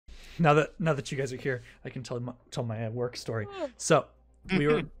now that you guys are here, I can tell my work story. So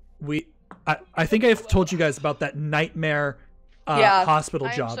I think I've told you guys about that nightmare hospital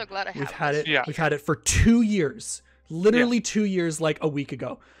job. I'm so glad I have We've had this. it. We've had it for 2 years, literally 2 years, like a week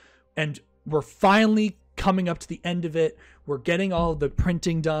ago, and we're finally coming up to the end of it. We're getting all of the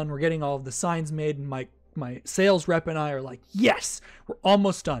printing done. We're getting all of the signs made, and my sales rep and I are like, yes, we're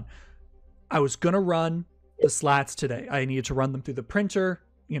almost done. I was gonna run the slats today. I needed to run them through the printer,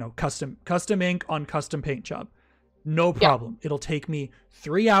 custom ink on custom paint job. No problem. It'll take me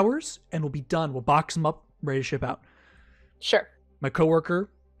 3 hours and we'll be done. We'll box them up, ready to ship out. Sure. My coworker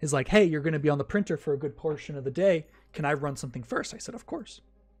is like, hey, you're going to be on the printer for a good portion of the day. Can I run something first? I said, of course.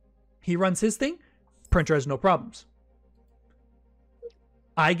 He runs his thing. Printer has no problems.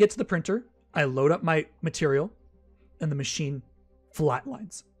 I get to the printer. I load up my material and the machine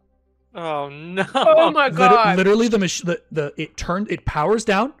flatlines. Oh no! Oh my god! Literally, it powers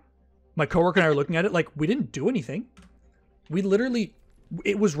down. My coworker and I are looking at it like we didn't do anything.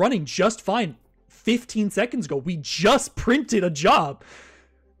 It was running just fine 15 seconds ago. We just printed a job.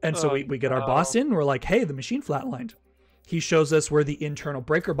 And so we get our boss in. We're like, hey, the machine flatlined. He shows us where the internal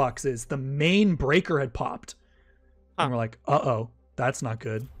breaker box is. The main breaker had popped. And we're like, uh-oh, that's not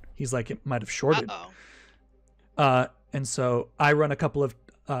good. He's like, it might have shorted. And so I run a couple of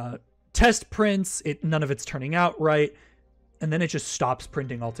test prints. None of it's turning out right. And then it just stops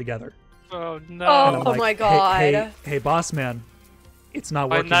printing altogether. Oh no! Oh my god! Hey, boss man, it's not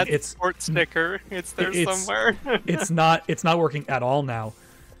working. That it's sport sticker. It's there somewhere. It's not working at all now.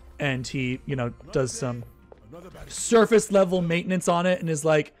 And he, does some surface level maintenance on it and is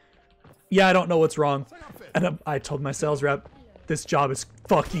like, yeah, I don't know what's wrong. And I told my sales rep, this job is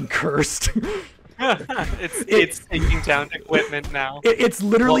fucking cursed. it's taking down equipment now. It's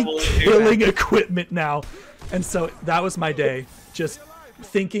literally killing equipment now. And so that was my day, just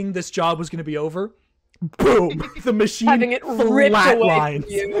thinking this job was going to be over. Boom! The machine having it ripped away from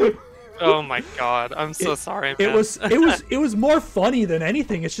you. Oh my god! I'm so sorry, man. It was more funny than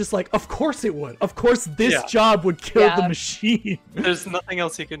anything. It's just like, of course it would. Of course this job would kill the machine. There's nothing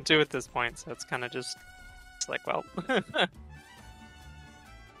else you can do at this point, so it's kind of just like, well,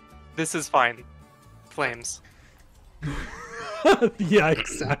 this is fine. Flames. Yeah,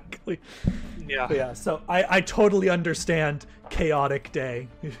 exactly. Yeah. But yeah, so I totally understand chaotic day.